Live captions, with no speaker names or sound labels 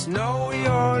No,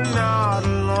 you're not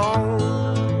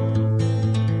alone,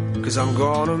 'cause I'm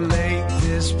gonna make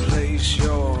this place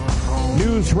your home.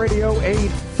 News Radio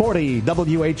 840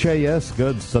 WHAS.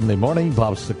 Good Sunday morning.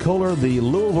 Bob Sokoler, the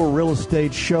Louisville Real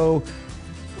Estate Show.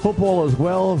 Hope all is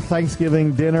well.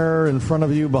 Thanksgiving dinner in front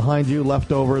of you, behind you,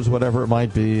 leftovers, whatever it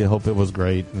might be. I hope it was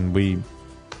great. And we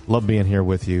love being here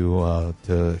with you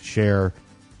to share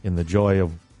in the joy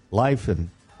of life and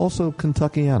also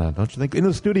Kentuckiana, don't you think? In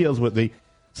the studios with me,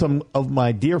 some of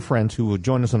my dear friends who will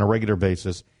join us on a regular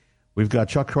basis. We've got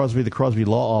Chuck Crosby, the Crosby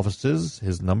Law Offices.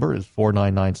 His number is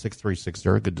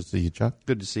 499-6360. Good to see you, Chuck.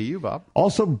 Good to see you, Bob.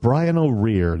 Also, Brian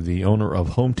O'Rear, the owner of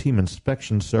Home Team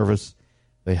Inspection Service.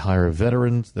 They hire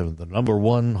veterans. They're the number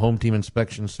one home team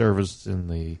inspection service in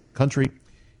the country.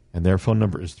 And their phone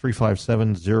number is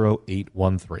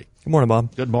 357-0813. Good morning,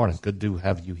 Bob. Good morning. Good to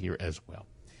have you here as well.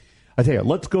 I tell you,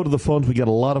 let's go to the phones. We got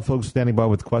a lot of folks standing by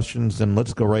with questions, and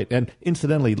let's go right. And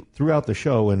incidentally, throughout the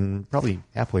show, and probably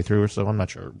halfway through or so, I'm not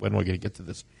sure when we're going to get to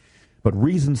this, but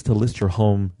reasons to list your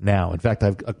home now. In fact,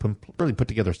 I've really put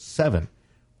together 7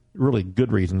 really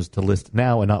good reasons to list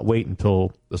now and not wait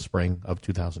until the spring of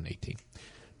 2018.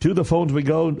 To the phones we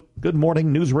go. Good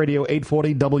morning, News Radio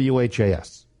 840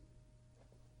 WHAS.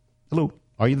 Hello,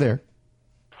 are you there?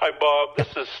 Hi, Bob. This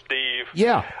is Steve.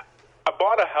 Yeah. I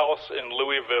bought a house in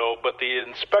Louisville, but the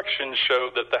inspection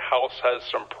showed that the house has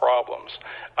some problems.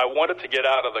 I wanted to get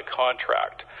out of the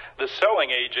contract. The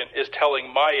selling agent is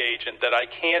telling my agent that I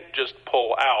can't just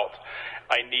pull out.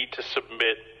 I need to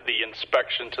submit the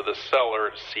inspection to the seller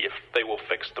to see if they will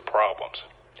fix the problems.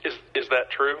 Is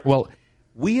that true? Well,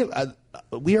 we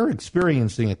are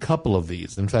experiencing a couple of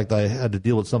these. In fact, I had to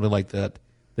deal with something like that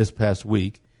this past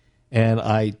week, and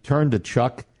I turned to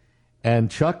Chuck,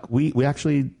 and Chuck, we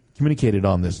actually communicated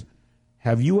on this.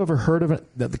 Have you ever heard of it?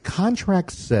 That the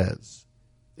contract says,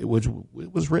 it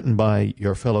was written by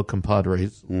your fellow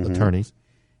compadres, attorneys,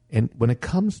 and when it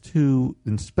comes to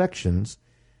inspections,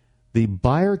 the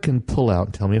buyer can pull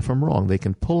out, tell me if I'm wrong, they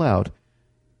can pull out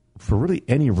for really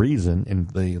any reason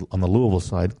on the Louisville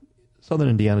side. Southern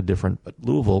Indiana different, but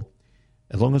Louisville,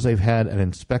 as long as they've had an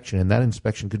inspection, and that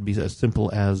inspection could be as simple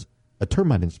as a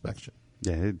termite inspection.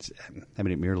 Yeah,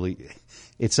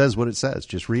 it says what it says.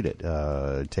 Just read it.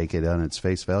 Take it on its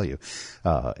face value.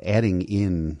 Adding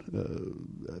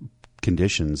in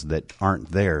conditions that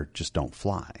aren't there just don't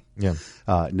fly. Yeah.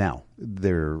 Now,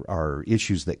 there are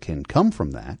issues that can come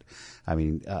from that. I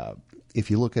mean,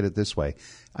 if you look at it this way,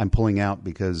 I'm pulling out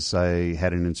because I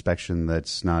had an inspection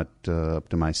that's not up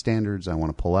to my standards. I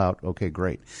want to pull out. Okay,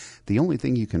 great. The only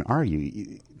thing you can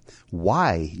argue,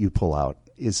 why you pull out,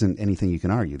 isn't anything you can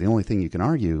argue. The only thing you can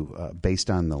argue based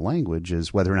on the language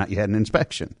is whether or not you had an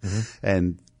inspection. Mm-hmm.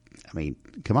 And, I mean,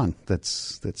 come on,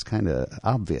 that's kind of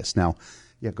obvious. Now,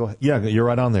 yeah, go ahead. Yeah, you're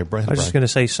right on there, Brian. I was just going to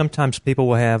say, sometimes people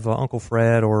will have Uncle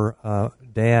Fred or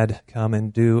Dad come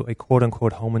and do a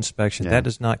quote-unquote home inspection. Yeah. That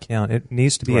does not count. It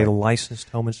needs to be a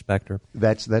licensed home inspector.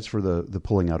 That's for the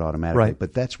pulling out automatically. Right.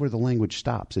 But that's where the language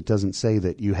stops. It doesn't say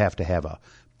that you have to have a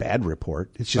bad report.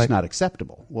 It's just not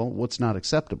acceptable. Well, what's not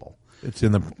acceptable? It's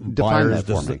in the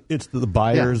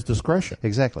buyer's discretion.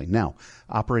 Exactly. Now,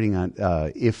 operating on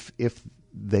if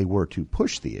they were to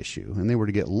push the issue and they were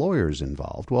to get lawyers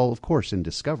involved, well, of course, in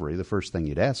discovery, the first thing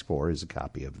you'd ask for is a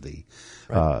copy of the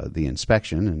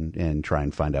inspection and try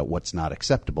and find out what's not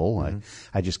acceptable. Mm-hmm.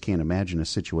 I just can't imagine a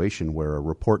situation where a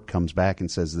report comes back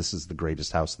and says this is the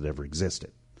greatest house that ever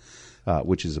existed.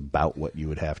 Which is about what you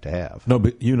would have to have. No,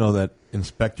 but you know that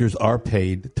inspectors are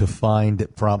paid to find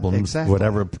problems, exactly.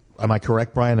 Whatever. Am I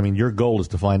correct, Brian? I mean, your goal is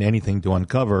to find anything to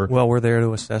uncover. Well, we're there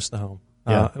to assess the home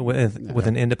with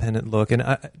an independent look. And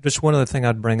just one other thing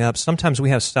I'd bring up, sometimes we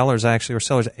have sellers or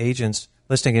sellers agents,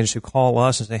 listing agents who call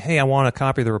us and say, hey, I want a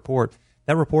copy of the report.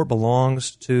 That report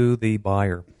belongs to the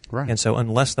buyer. Right. And so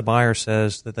unless the buyer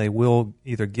says that they will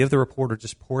either give the report or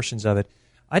just portions of it,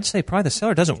 I'd say probably the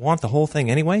seller doesn't want the whole thing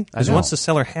anyway, because once the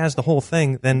seller has the whole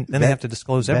thing, then they have to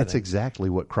disclose everything. That's exactly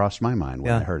what crossed my mind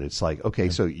when I heard it. It's like, okay,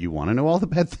 so you want to know all the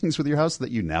bad things with your house that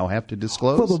you now have to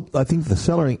disclose? Well, I think the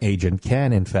selling agent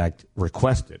can, in fact,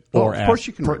 request it or of course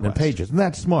you can pertinent request. pages. And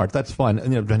that's smart. That's fine,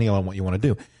 depending on what you want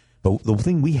to do. But the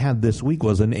thing we had this week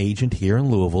was an agent here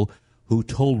in Louisville who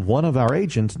told one of our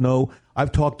agents, no,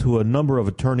 I've talked to a number of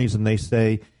attorneys, and they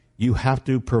say you have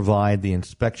to provide the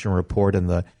inspection report, and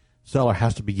the seller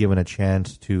has to be given a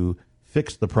chance to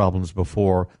fix the problems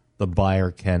before the buyer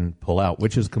can pull out,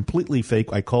 which is completely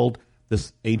fake. I called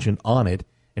this agent on it.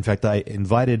 In fact, I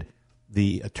invited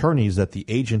the attorneys that the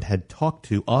agent had talked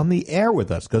to on the air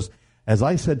with us because, as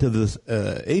I said to this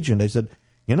agent, I said,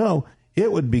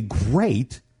 it would be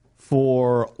great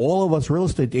for all of us real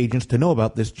estate agents to know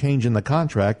about this change in the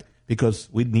contract because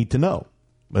we need to know.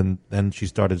 And then she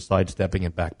started sidestepping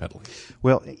and backpedaling.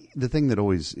 Well, the thing that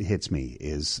always hits me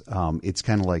is it's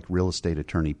kind of like real estate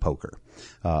attorney poker.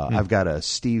 I've got a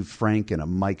Steve Frank and a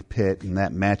Mike Pitt, and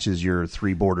that matches your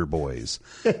three border boys.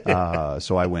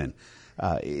 So I win.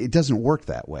 It doesn't work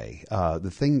that way.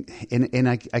 The thing, and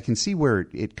I can see where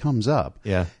it comes up.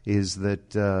 Yeah. Is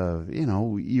that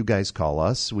you guys call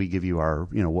us, we give you our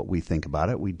what we think about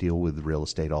it. We deal with real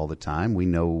estate all the time. We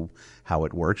know how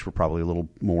it works. We're probably a little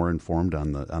more informed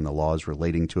on the laws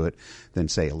relating to it than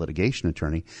say a litigation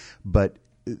attorney. But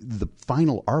the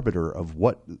final arbiter of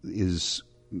what is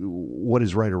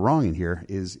right or wrong in here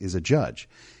is a judge.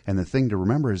 And the thing to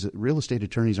remember is that real estate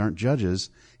attorneys aren't judges,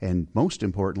 and most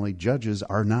importantly, judges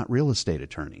are not real estate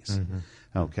attorneys. Mm-hmm.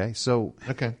 Okay, so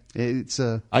it's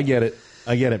I get it,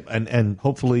 and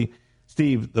hopefully,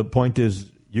 Steve, the point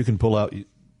is you can pull out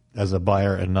as a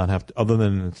buyer and not have to, other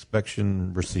than an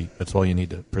inspection receipt. That's all you need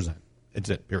to present. It's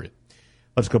it. Period.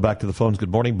 Let's go back to the phones. Good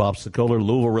morning, Bob Sokoler,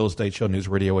 Louisville Real Estate Show, News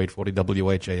Radio 840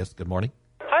 WHAS. Good morning.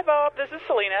 Hi, Bob. This is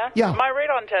Selena. Yeah. My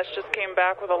radon test just came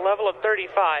back with a level of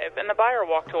 35, and the buyer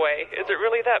walked away. Is it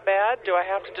really that bad? Do I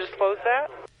have to disclose that?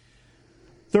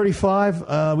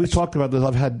 35. We've talked about this.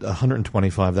 I've had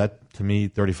 125. That, to me,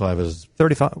 35 is...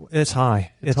 35, it's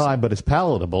high. It's high, but it's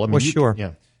palatable. I mean, sure.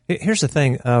 Yeah. Here's the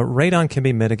thing. Radon can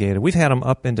be mitigated. We've had them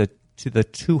up into the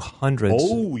 200s.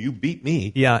 Oh, you beat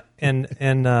me. Yeah, and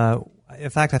in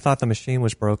fact, I thought the machine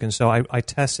was broken, so I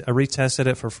retested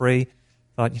it for free.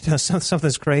 Thought,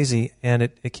 something's crazy, and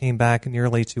it came back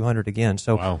nearly 200 again.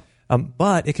 So, wow.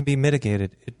 But it can be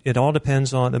mitigated. It all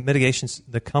depends on the mitigations.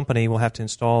 The company will have to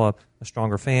install a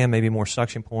stronger fan, maybe more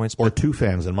suction points. Or two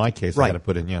fans in my case. Right. I had to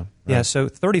put in, yeah. Right. Yeah, so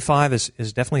 35 is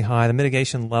definitely high. The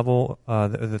mitigation level,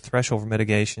 the threshold for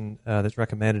mitigation that's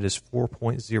recommended is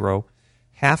 4.0.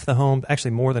 Half the homes,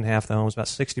 actually more than half the homes, about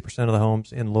 60% of the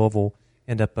homes in Louisville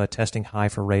end up testing high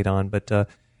for radon. But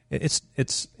it's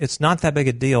not that big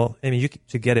a deal. I mean,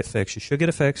 to get it fixed, you should get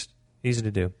it fixed. Easy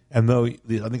to do. And though I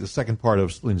think the second part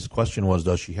of Selena's question was,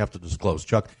 does she have to disclose?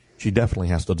 Chuck, she definitely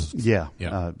has to disclose. Yeah.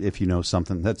 Yeah. If you know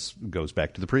something, that goes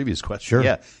back to the previous question. Sure.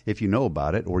 Yeah. If you know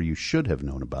about it, or you should have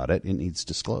known about it, it needs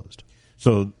disclosed.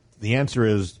 So the answer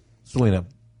is, Selena,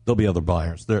 there'll be other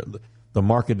buyers. The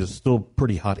market is still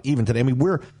pretty hot even today. I mean,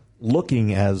 we're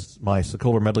looking, as my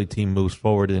Sokoler Medley team moves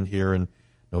forward in here in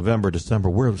November,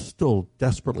 December, we're still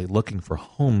desperately looking for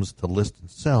homes to list and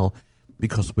sell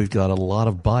because we've got a lot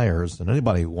of buyers. And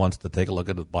anybody who wants to take a look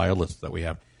at the buyer lists that we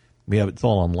have, it's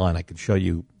all online. I could show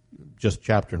you just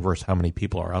chapter and verse how many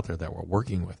people are out there that we're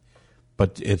working with.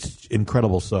 But it's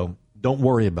incredible. So don't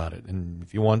worry about it. And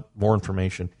if you want more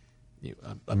information,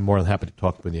 I'm more than happy to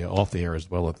talk with you off the air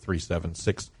as well at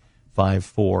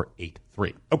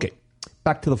 376-5483. Okay,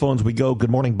 back to the phones we go. Good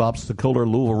morning, Bob Sokoler,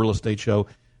 Louisville Real Estate Show,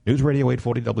 News Radio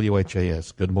 840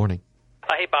 WHAS. Good morning.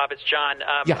 Hey, Bob, it's John.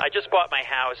 Yeah. I just bought my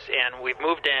house, and we've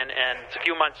moved in, and it's a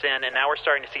few months in, and now we're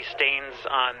starting to see stains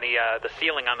on the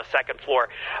ceiling on the second floor.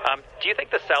 Do you think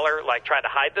the seller tried to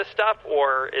hide this stuff,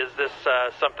 or is this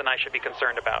something I should be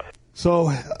concerned about?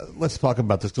 So let's talk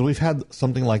about this, because we've had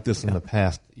something like this in the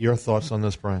past. Your thoughts on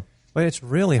this, Brian? Well, it's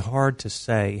really hard to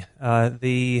say.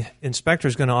 The inspector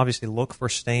is going to obviously look for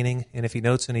staining, and if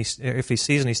he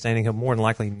sees any staining, he'll more than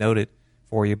likely note it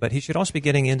for you. But he should also be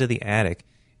getting into the attic.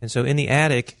 And so in the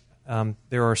attic,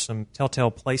 there are some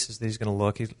telltale places that he's going to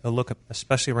look. He'll look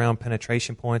especially around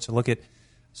penetration points. He'll look at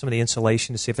some of the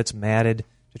insulation to see if it's matted,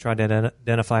 to try to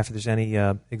identify if there's any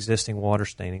existing water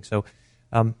staining. So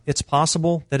it's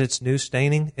possible that it's new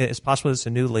staining. It's possible it's a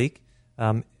new leak.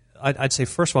 I'd say,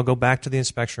 first of all, go back to the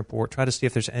inspection report. Try to see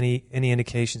if there's any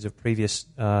indications of previous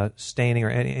staining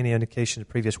or any indication of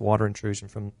previous water intrusion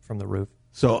from the roof.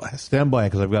 So stand by,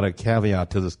 because I've got a caveat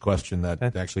to this question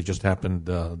that actually just happened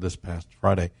this past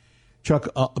Friday. Chuck,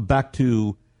 back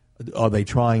to, are they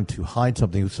trying to hide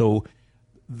something? So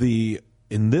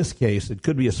in this case, it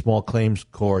could be a small claims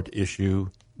court issue,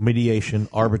 mediation,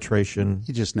 arbitration.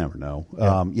 You just never know.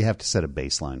 Yeah. You have to set a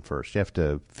baseline first. You have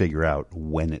to figure out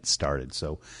when it started.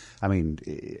 So, I mean,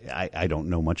 I don't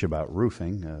know much about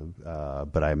roofing,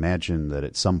 but I imagine that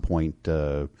at some point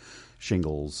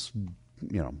shingles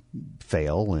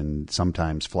fail, and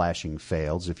sometimes flashing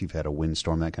fails if you've had a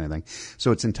windstorm, that kind of thing.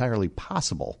 So it's entirely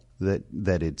possible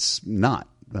that it's not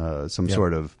some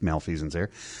sort of malfeasance there.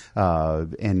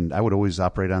 And I would always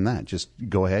operate on that. Just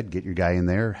go ahead, get your guy in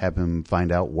there, have him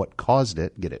find out what caused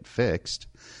it, get it fixed,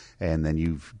 and then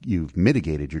you've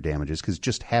mitigated your damages, because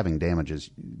just having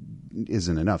damages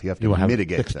isn't enough. You have to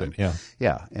mitigate them.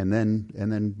 And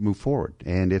then move forward.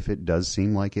 And if it does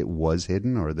seem like it was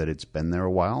hidden or that it's been there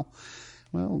a while,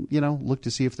 well, look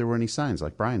to see if there were any signs,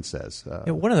 like Brian says.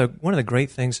 One of the great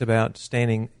things about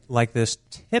staining like this,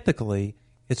 typically,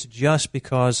 it's just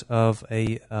because of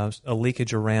a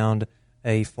leakage around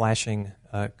a flashing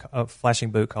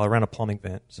boot collar, around a plumbing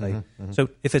vent, say. So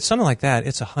if it's something like that,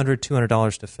 it's $100,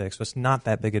 $200 to fix. So it's not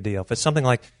that big a deal. If it's something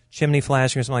like chimney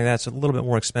flashing or something like that, it's a little bit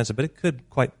more expensive, but it could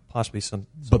quite possibly some.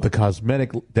 But the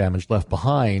cosmetic damage left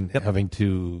behind, having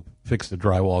to fix the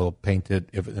drywall, paint it,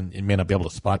 and it may not be able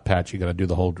to spot patch. You got to do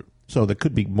the whole. So there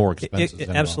could be more expenses. It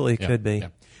absolutely could be. Yeah.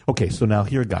 Okay, so now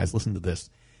here, guys, listen to this.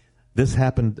 This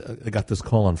happened. I got this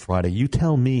call on Friday. You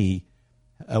tell me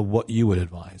what you would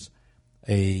advise.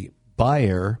 A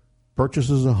buyer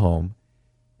purchases a home,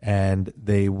 and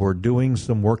they were doing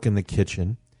some work in the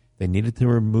kitchen. They needed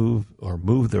to move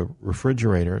the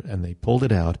refrigerator, and they pulled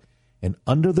it out, and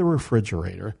under the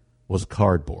refrigerator was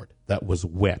cardboard that was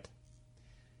wet.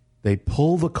 They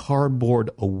pull the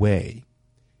cardboard away,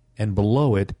 and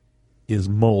below it is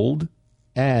mold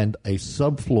and a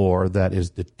subfloor that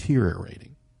is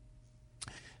deteriorating.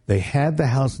 They had the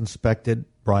house inspected,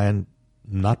 Brian,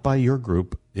 not by your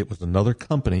group. It was another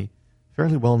company,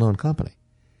 fairly well-known company.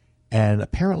 And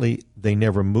apparently they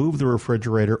never moved the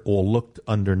refrigerator or looked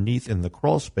underneath in the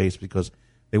crawl space, because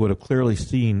they would have clearly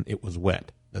seen it was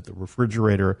wet, that the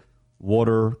refrigerator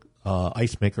water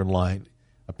ice maker line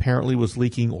apparently was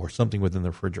leaking, or something within the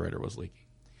refrigerator was leaking.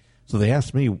 So they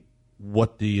asked me,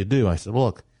 what do you do? I said, well,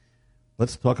 look,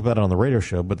 let's talk about it on the radio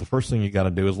show, but the first thing you got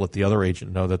to do is let the other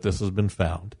agent know that this has been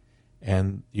found,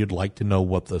 and you'd like to know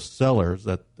what the sellers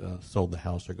that sold the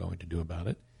house are going to do about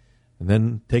it, and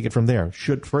then take it from there.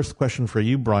 First question for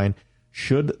you, Brian,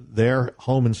 should their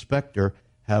home inspector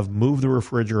have moved the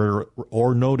refrigerator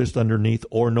or noticed underneath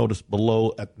or noticed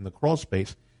below in the crawl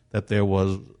space that there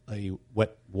was a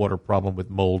wet water problem with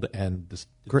mold and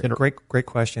Great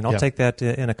question. I'll take that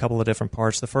in a couple of different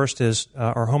parts. The first is,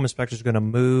 are home inspectors going to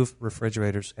move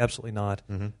refrigerators? Absolutely not.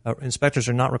 Inspectors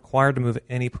are not required to move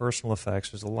any personal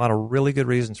effects. There's a lot of really good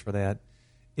reasons for that.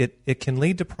 It can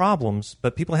lead to problems,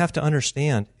 but people have to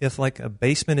understand, if like a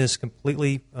basement is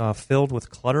completely filled with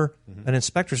clutter, an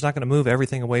inspector's not going to move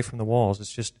everything away from the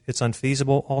walls. It's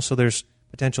unfeasible. Also, there's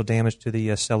potential damage to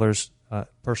the seller's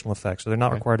personal effects, so they're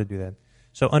not required to do that.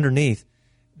 So underneath,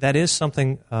 that is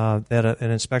something that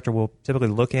an inspector will typically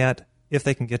look at if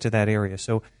they can get to that area.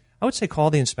 So I would say call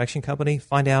the inspection company,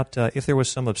 find out if there was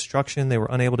some obstruction, they were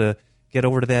unable to get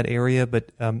over to that area,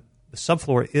 but the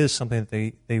subfloor is something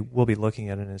that they will be looking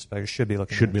at, and an inspector should be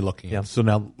looking at. So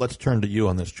now let's turn to you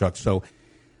on this, Chuck. So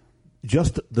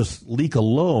just this leak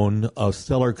alone, a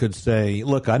seller could say,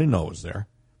 look, I didn't know it was there,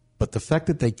 but the fact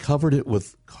that they covered it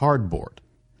with cardboard.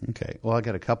 Okay. Well, I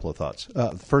got a couple of thoughts.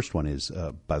 The first one is,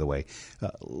 by the way,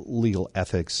 legal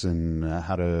ethics and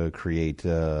how to create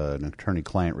an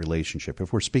attorney-client relationship.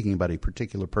 If we're speaking about a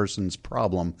particular person's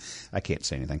problem, I can't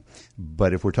say anything.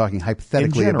 But if we're talking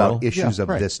hypothetically about issues of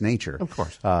this nature, of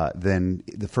course, then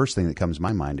the first thing that comes to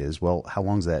my mind is, well, how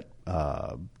long's that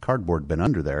cardboard been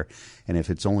under there? And if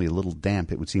it's only a little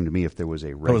damp, it would seem to me if there was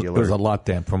a regular... There's a lot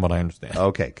damp from what I understand.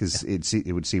 Okay, because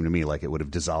it would seem to me like it would have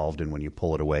dissolved, and when you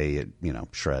pull it away, it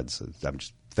shreds. I'm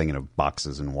just thinking of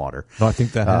boxes in water. No, I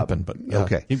think that happened, but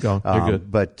okay. Keep going. You're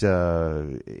good. But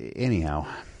anyhow,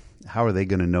 how are they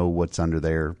going to know what's under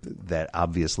there? That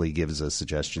obviously gives a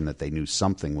suggestion that they knew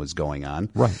something was going on.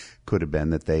 Right. Could have been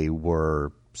that they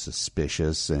were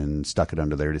suspicious and stuck it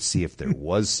under there to see if there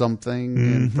was something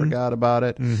and forgot about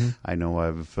it. I know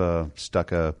I've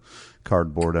stuck a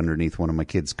cardboard underneath one of my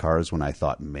kids' cars when I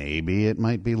thought maybe it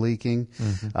might be leaking.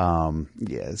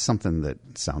 Something that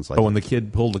sounds like... But when the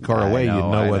kid pulled the car away, you'd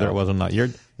know whether it was or not. You're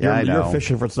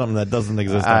fishing for something that doesn't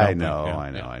exist. I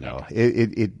know.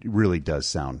 It really does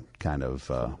sound kind of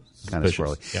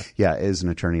squirrely. Yeah, as an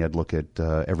attorney, I'd look at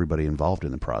everybody involved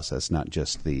in the process, not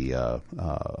just the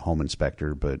home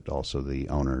inspector, but also the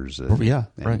owners.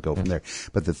 And go from there.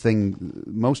 But the thing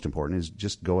most important is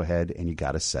just go ahead and you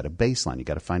got to set a baseline. You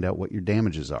got to find out what your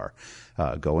damages are.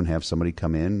 Go and have somebody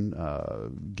come in,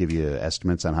 give you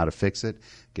estimates on how to fix it,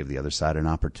 give the other side an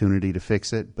opportunity to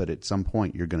fix it. But at some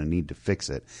point, you're going to need to fix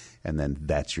it, and then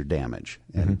that's your damage.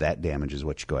 And that damage is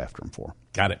what you go after them for.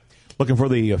 Got it. Looking for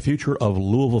the future of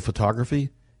Louisville photography?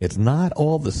 It's not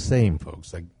all the same,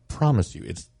 folks. I promise you,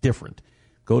 it's different.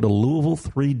 Go to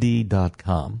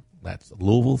Louisville3D.com. That's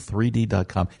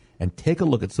Louisville3D.com. And take a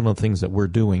look at some of the things that we're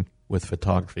doing with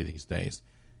photography these days.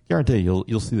 Guarantee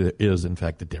you'll see there is, in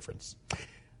fact, a difference.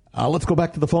 Let's go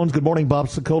back to the phones. Good morning, Bob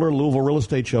Sokoler, Louisville Real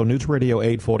Estate Show, News Radio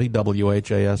 840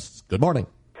 WHAS. Good morning.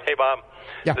 Hey, Bob.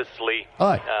 Yeah. This is Lee.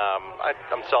 Hi.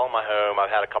 I'm selling my home. I've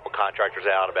had a couple contractors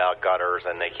out about gutters,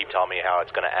 and they keep telling me how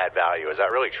it's going to add value. Is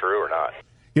that really true or not?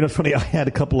 You know, it's funny. I had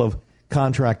a couple of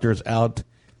contractors out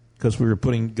because we were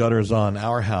putting gutters on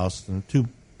our house, and two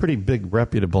pretty big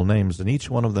reputable names, and each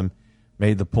one of them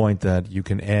made the point that you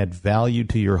can add value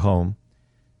to your home.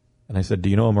 And I said, do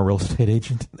you know I'm a real estate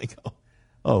agent? And they go,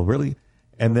 oh, really?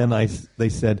 And then they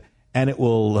said, and it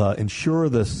will ensure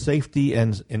the safety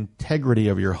and integrity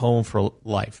of your home for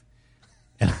life.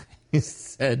 And I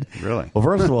said, really? Well,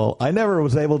 first of all, I never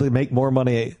was able to make more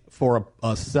money for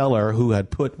a seller who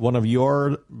had put one of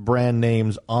your brand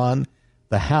names on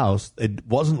the house. It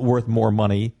wasn't worth more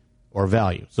money or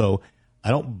value. So I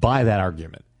don't buy that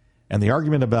argument. And the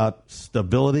argument about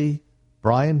stability,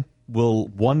 Brian, will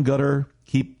one gutter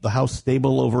keep the house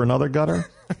stable over another gutter?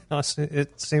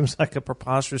 It seems like a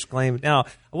preposterous claim. Now,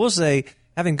 I will say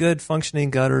having good functioning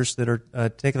gutters that are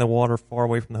taking the water far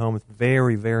away from the home is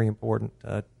very, very important,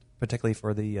 particularly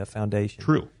for the foundation.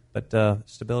 True. But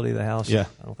stability of the house, yeah.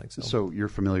 I don't think so. So you're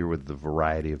familiar with the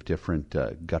variety of different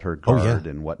gutter guard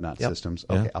and whatnot systems?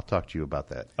 Okay, I'll talk to you about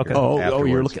that. Okay.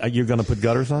 You're going to put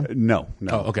gutters on? No.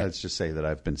 Oh, okay. Let's just say that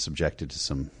I've been subjected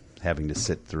to having to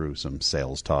sit through some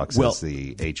sales talks as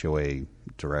the HOA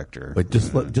director. But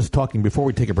just talking before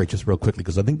we take a break, just real quickly,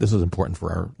 because I think this is important for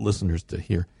our listeners to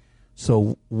hear.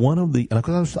 So one of the, and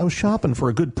I was shopping for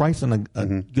a good price and a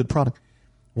good product.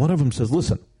 One of them says,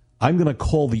 "Listen, I'm going to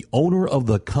call the owner of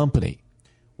the company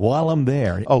while I'm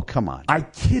there." Oh, come on! I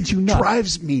kid you not.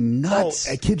 Drives me nuts.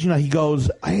 Oh, I kid you not. He goes,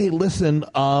 "Hey, listen,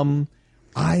 I've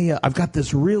got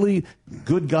this really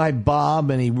good guy,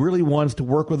 Bob, and he really wants to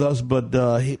work with us, but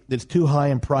it's too high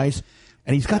in price."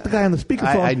 And he's got the guy on the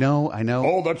speakerphone. I know.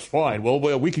 Oh, that's fine.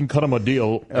 Well, we can cut him a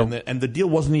deal. And the deal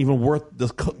wasn't even worth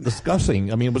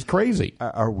discussing. I mean, it was crazy.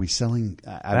 Are we selling?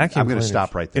 I'm going to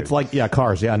stop right there. It's like,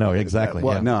 cars. Yeah, no, exactly.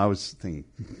 No, I was thinking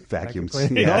vacuums.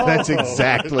 Yeah, that's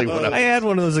exactly what I had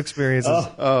one of those experiences.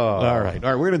 All right.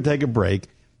 We're going to take a break.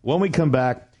 When we come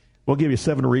back, we'll give you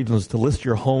 7 reasons to list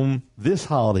your home this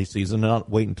holiday season and not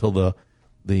wait until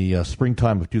the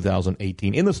springtime of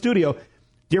 2018. In the studio,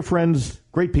 dear friends,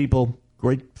 great people,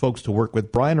 great folks to work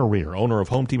with. Brian O'Rear, owner of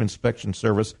Home Team Inspection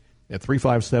Service at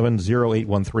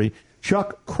 357-0813.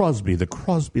 Chuck Crosby, the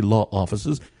Crosby Law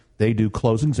Offices. They do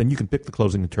closings, and you can pick the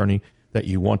closing attorney that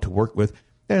you want to work with.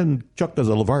 And Chuck does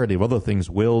a variety of other things,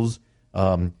 wills.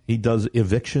 He does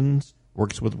evictions,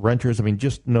 works with renters. I mean,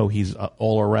 just know he's an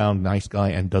all-around nice guy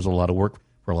and does a lot of work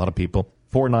for a lot of people.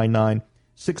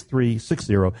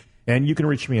 499-6360. And you can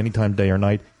reach me anytime, day or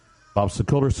night. Bob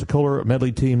Sokoler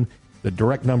Medley Team. The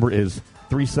direct number is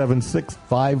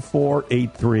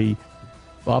 376-5483.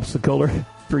 Bob Sokoler,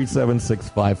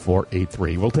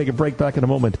 376-5483. We'll take a break. Back in a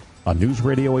moment on News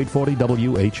Radio 840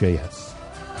 WHAS.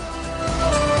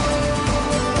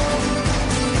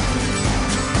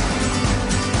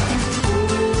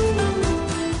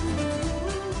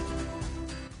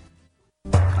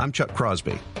 I'm Chuck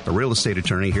Crosby, a real estate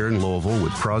attorney here in Louisville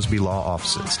with Crosby Law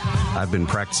Offices. I've been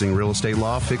practicing real estate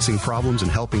law, fixing problems,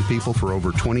 and helping people for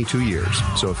over 22 years.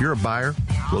 So if you're a buyer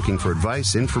looking for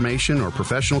advice, information, or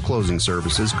professional closing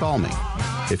services, call me.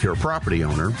 If you're a property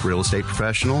owner, real estate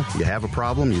professional, you have a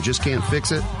problem, you just can't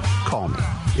fix it, call me.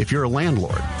 If you're a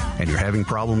landlord and you're having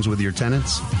problems with your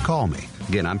tenants, call me.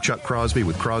 Again, I'm Chuck Crosby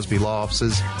with Crosby Law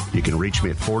Offices. You can reach me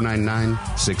at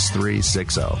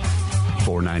 499-6360.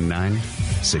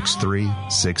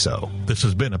 499-6360. This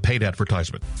has been a paid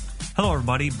advertisement. Hello,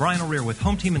 everybody. Brian O'Rear with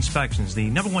Home Team Inspections, the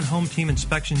 #1 home team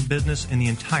inspection business in the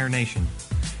entire nation.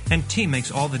 And team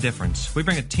makes all the difference. We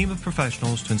bring a team of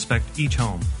professionals to inspect each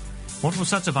home. Multiple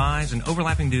sets of eyes and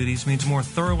overlapping duties means a more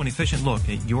thorough and efficient look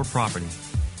at your property.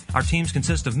 Our teams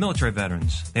consist of military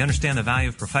veterans. They understand the value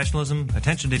of professionalism,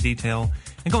 attention to detail,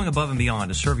 and going above and beyond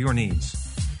to serve your needs.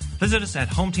 Visit us at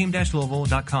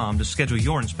hometeam-louisville.com to schedule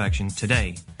your inspection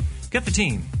today. Get the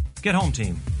team. Get Home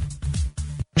Team.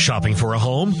 Shopping for a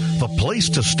home? The place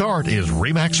to start is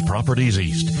RE/MAX Properties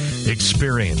East.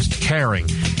 Experienced, caring,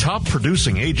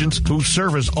 top-producing agents who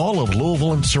service all of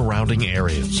Louisville and surrounding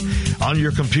areas. On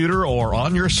your computer or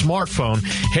on your smartphone,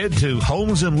 head to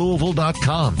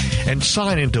homesinlouisville.com and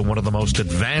sign into one of the most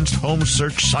advanced home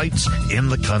search sites in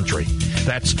the country.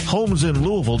 That's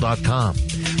homesinlouisville.com.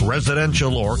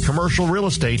 Residential or commercial real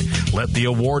estate, let the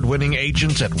award-winning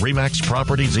agents at RE/MAX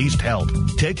Properties East help.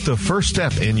 Take the first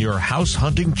step in your house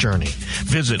hunting journey.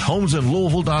 Visit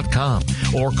homesinlouisville.com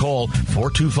or call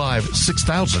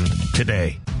 425-6000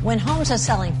 today. When homes are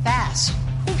selling fast,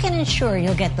 who can ensure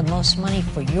you'll get the most money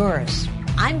for yours?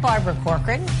 I'm Barbara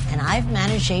Corcoran, and I've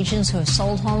managed agents who have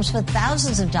sold homes for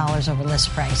thousands of dollars over list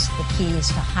price. The key is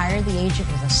to hire the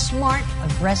agent with a smart,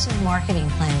 aggressive marketing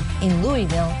plan. In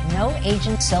Louisville, no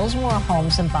agent sells more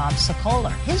homes than Bob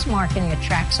Sokoler. His marketing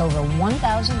attracts over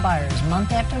 1,000 buyers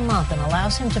month after month and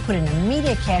allows him to put an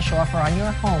immediate cash offer on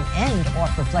your home and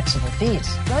offer flexible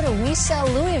fees. Go to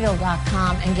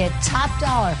WeSellLouisville.com and get top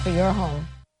dollar for your home.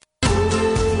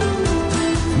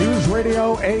 News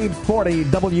Radio 840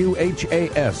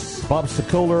 WHAS. Bob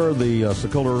Sokoler, the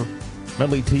Sokoler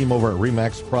Medley team over at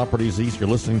RE/MAX Properties East. You're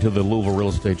listening to the Louisville Real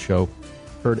Estate Show.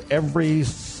 Heard every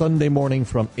Sunday morning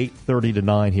from 8:30 to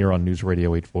 9 here on News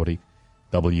Radio 840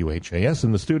 WHAS.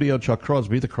 In the studio, Chuck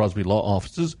Crosby, the Crosby Law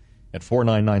Offices at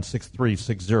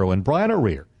 499-6360. And Brian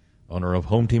O'Rear, owner of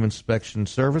Home Team Inspection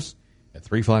Service at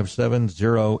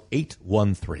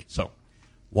 357-0813. So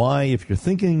why, if you're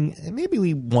thinking, maybe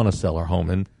we want to sell our home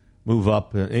and move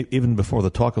up, even before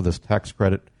the talk of this tax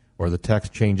credit or the tax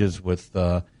changes with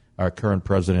our current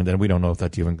president, and we don't know if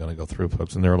that's even going to go through,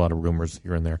 folks, and there are a lot of rumors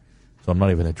here and there, so I'm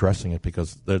not even addressing it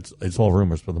because it's all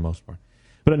rumors for the most part.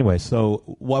 But anyway, so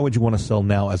why would you want to sell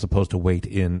now as opposed to wait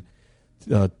in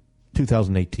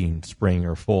 2018, spring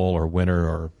or fall or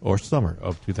winter or summer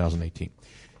of 2018?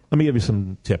 Let me give you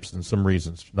some tips and some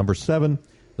reasons. Number 7,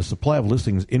 the supply of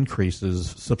listings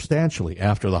increases substantially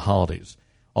after the holidays.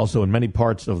 Also, in many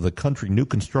parts of the country, new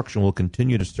construction will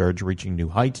continue to surge, reaching new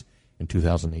heights in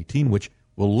 2018, which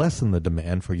will lessen the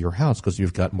demand for your house because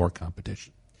you've got more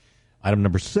competition. Item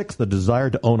number 6, the desire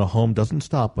to own a home doesn't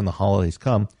stop when the holidays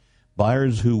come.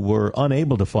 Buyers who were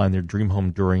unable to find their dream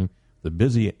home during the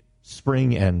busy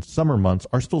spring and summer months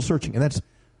are still searching, and that's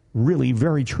really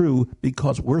very true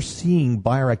because we're seeing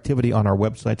buyer activity on our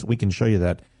websites. We can show you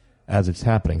that as it's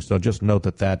happening. So just note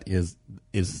that is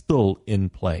still in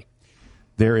play.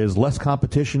 There is less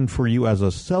competition for you as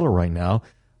a seller right now.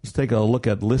 Let's take a look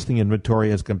at listing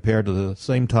inventory as compared to the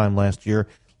same time last year.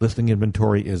 Listing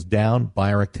inventory is down.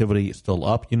 Buyer activity is still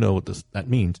up. You know what that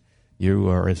means. You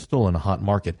are still in a hot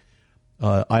market.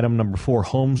 Item number 4,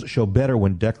 homes show better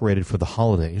when decorated for the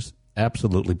holidays.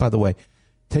 Absolutely. By the way,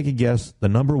 take a guess, the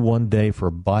number 1 day for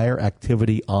buyer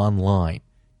activity online.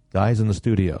 Guys in the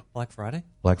studio. Black Friday?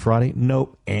 Black Friday?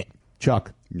 Nope.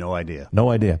 Chuck. No idea.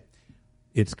 No idea.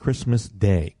 It's Christmas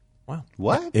Day. Wow.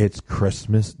 What? It's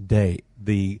Christmas Day.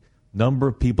 The number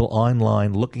of people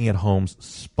online looking at homes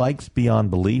spikes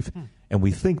beyond belief, and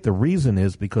we think the reason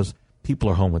is because people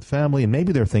are home with family, and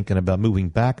maybe they're thinking about moving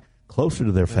back closer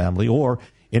to their family, or,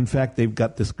 in fact, they've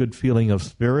got this good feeling of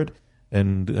spirit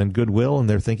and goodwill, and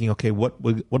they're thinking, okay, what are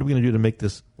we going to do to make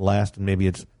this last, and maybe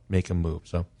it's make a move.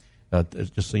 So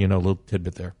just so you know, a little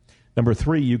tidbit there. Number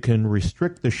 3, you can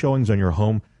restrict the showings on your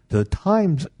home to the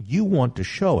times you want to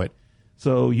show it,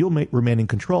 so you'll remain in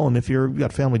control. And if you've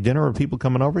got family dinner or people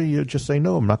coming over, you just say,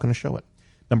 no, I'm not going to show it.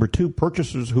 Number 2,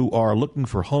 purchasers who are looking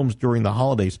for homes during the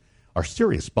holidays are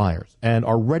serious buyers and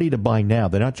are ready to buy now.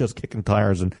 They're not just kicking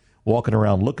tires and walking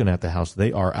around looking at the house.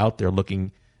 They are out there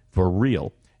looking for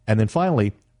real. And then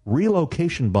finally,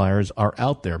 relocation buyers are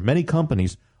out there. Many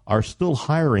companies are still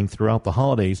hiring throughout the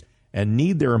holidays and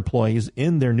need their employees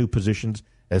in their new positions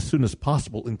as soon as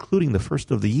possible, including the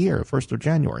 1st of the year, 1st of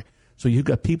January. So you've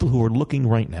got people who are looking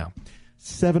right now.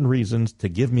 7 reasons to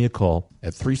give me a call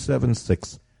at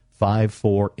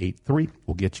 376-5483.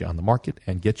 We'll get you on the market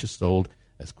and get you sold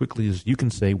as quickly as you can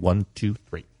say 1, 2,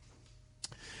 3.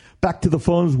 Back to the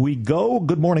phones we go.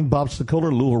 Good morning, Bob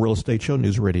Sokoler, Louisville Real Estate Show,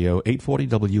 News Radio 840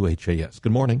 WHAS.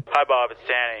 Good morning. Hi, Bob. It's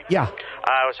Danny. Yeah.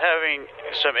 I was having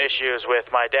some issues with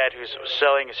my dad who's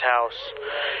selling his house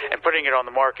and putting it on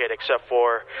the market, except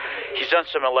for he's done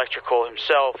some electrical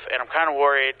himself, and I'm kind of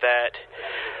worried that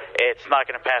it's not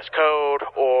going to pass code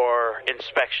or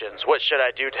inspections. What should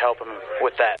I do to help him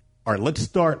with that? All right, let's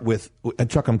start with, and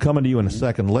Chuck, I'm coming to you in a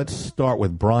second. Let's start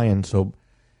with Brian. So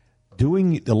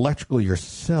doing electrical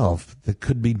yourself, that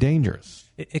could be dangerous.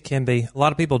 It can be. A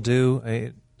lot of people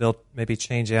do. They'll maybe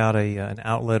change out an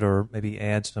outlet or maybe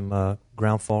add some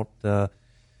ground fault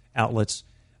outlets.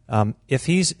 If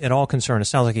he's at all concerned, it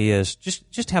sounds like he is,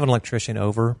 just have an electrician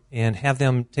over and have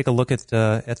them take a look at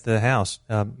the house.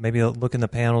 Maybe look in the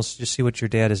panels, just see what your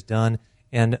dad has done,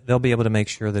 and they'll be able to make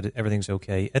sure that everything's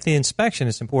okay. At the inspection,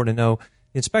 it's important to know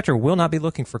the inspector will not be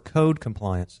looking for code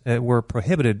compliance. We're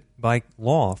prohibited by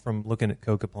law from looking at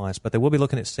code compliance, but they will be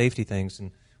looking at safety things,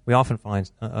 and we often find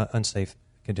unsafe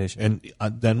conditions.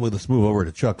 And then let's move over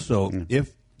to Chuck. So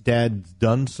if Dad's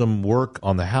done some work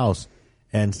on the house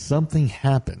and something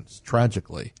happens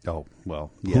tragically,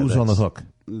 who's on the hook?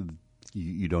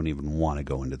 you don't even want to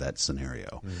go into that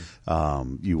scenario.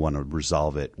 You want to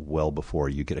resolve it well before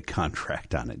you get a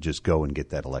contract on it. Just go and get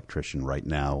that electrician right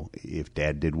now. If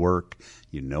Dad did work,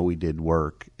 he did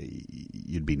work,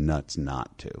 you'd be nuts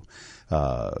not to.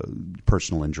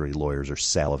 Personal injury lawyers are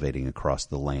salivating across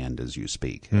the land as you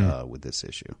speak with this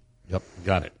issue. Yep,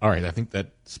 got it. All right, I think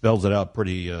that spells it out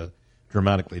pretty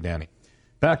dramatically, Danny.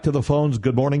 Back to the phones.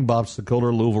 Good morning, Bob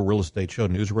Sokoler, Louisville Real Estate Show,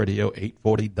 News Radio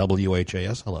 840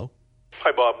 WHAS. Hello.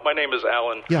 Hi, Bob. My name is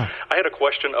Alan. Yeah. I had a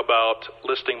question about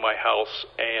listing my house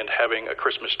and having a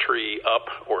Christmas tree up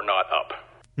or not up.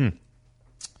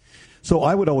 So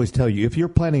I would always tell you, if you're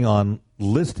planning on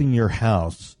listing your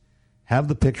house, have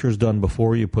the pictures done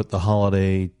before you put the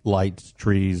holiday lights,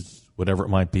 trees, whatever it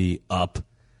might be, up,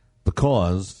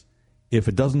 because if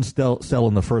it doesn't sell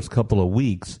in the first couple of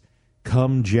weeks,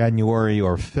 come January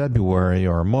or February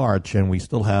or March, and we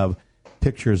still have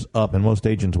pictures up, and most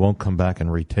agents won't come back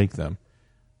and retake them.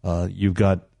 You've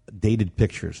got dated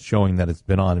pictures showing that it's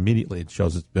been on immediately. It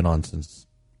shows it's been on since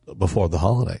before the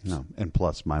holidays. No, and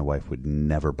plus, my wife would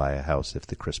never buy a house if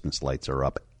the Christmas lights are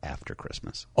up after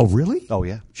Christmas. Oh, really? Oh,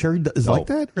 yeah. Sherry is like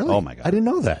that? Really? Oh, my God. I didn't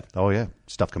know that. Oh, yeah.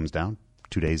 Stuff comes down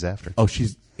 2 days after. Oh,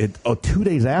 2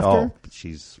 days after? Oh,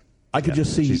 I could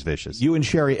just see she's vicious. You and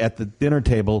Sherry at the dinner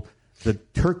table. The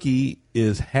turkey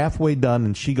is halfway done,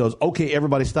 and she goes, "Okay,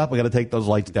 everybody stop. We got to take those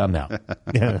lights down now."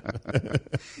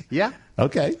 Yeah.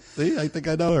 Okay. See, I think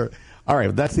I know her. All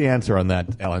right, that's the answer on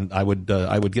that, Alan. I would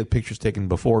get pictures taken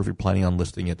before if you're planning on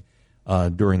listing it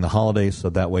during the holidays, so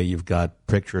that way you've got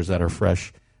pictures that are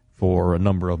fresh for a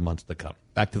number of months to come.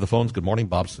 Back to the phones. Good morning,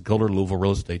 Bob Sokoler, Louisville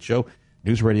Real Estate Show,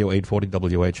 News Radio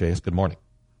 840 WHAS. Good morning.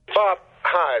 Bob,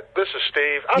 hi. This is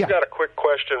Steve. I've got a quick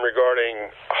question regarding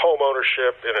home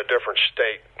ownership in a different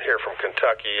state here from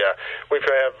Kentucky. We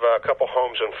have a couple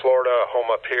homes in Florida, a home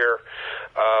up here.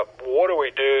 What do we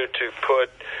do to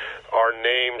put our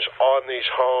names on these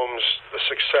homes, the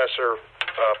successor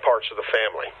parts of the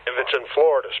family, if it's in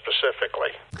Florida specifically?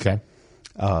 Okay.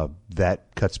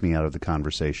 That cuts me out of the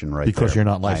conversation right because there. You're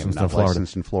not licensed in Florida. I'm not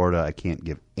licensed in Florida. I can't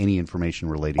give any information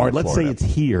relating to Florida. All right, let's say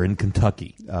it's here in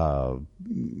Kentucky.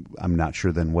 I'm not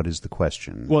sure then what is the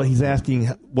question. Well, he's asking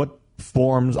what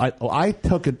forms. I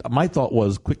took it, my thought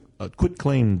was quit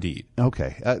claim deed.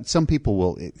 Okay. Some people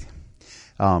will...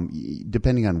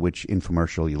 depending on which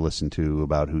infomercial you listen to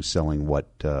about who's selling what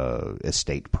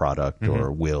estate product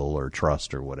or will or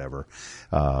trust or whatever,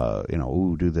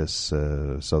 do this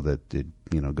so that it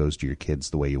goes to your kids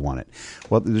the way you want it.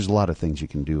 Well, there's a lot of things you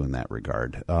can do in that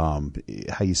regard. How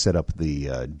you set up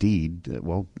the deed,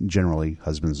 well, generally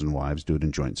husbands and wives do it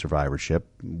in joint survivorship.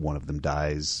 One of them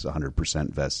dies,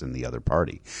 100% vests in the other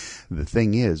party. The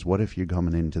thing is, what if you're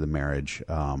coming into the marriage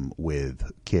with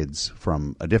kids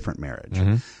from a different marriage?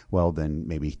 Well, then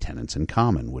maybe tenants in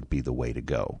common would be the way to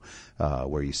go,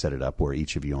 where you set it up where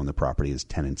each of you own the property as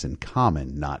tenants in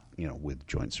common, not with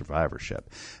joint survivorship.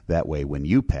 That way, when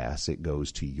you pass, it goes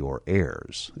to your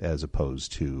heirs as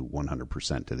opposed to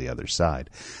 100% to the other side.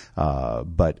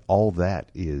 But all that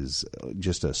is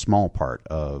just a small part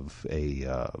of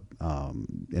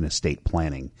an estate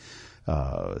planning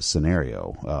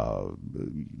scenario.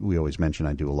 We always mention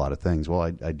I do a lot of things. Well,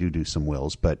 I do some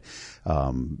wills, but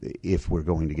if we're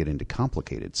going to get into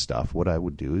complicated stuff, what I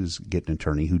would do is get an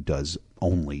attorney who does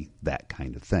only that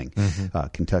kind of thing.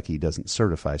 Kentucky doesn't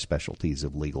certify specialties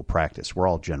of legal practice. We're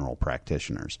all general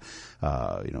practitioners,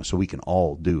 so we can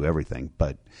all do everything,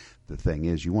 but the thing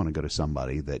is, you want to go to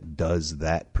somebody that does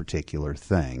that particular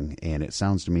thing, and it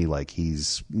sounds to me like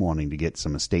he's wanting to get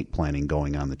some estate planning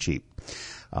going on the cheap.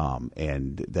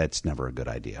 And that's never a good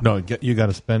idea. No, you got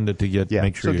to spend it to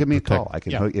make sure. So give me a call. I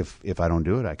can hook, if I don't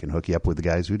do it, I can hook you up with the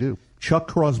guys who do. Chuck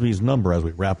Crosby's number as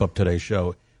we wrap up today's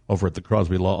show over at the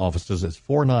Crosby Law Offices is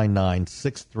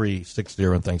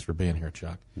 499-6360. And thanks for being here,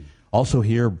 Chuck. Also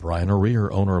here, Brian O'Rear,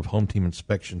 owner of Home Team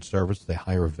Inspection Service. They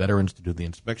hire veterans to do the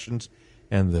inspections,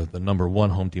 and the number one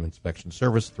Home Team Inspection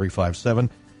Service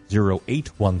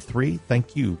 357-0813.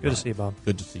 Thank you. Good to see you, Bob.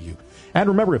 Good to see you. And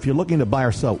remember, if you're looking to buy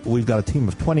or sell, we've got a team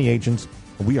of 20 agents.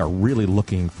 We are really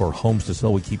looking for homes to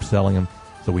sell. We keep selling them,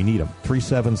 so we need them.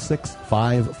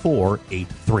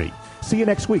 376-5483. See you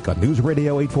next week on News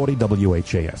Radio 840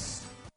 WHAS.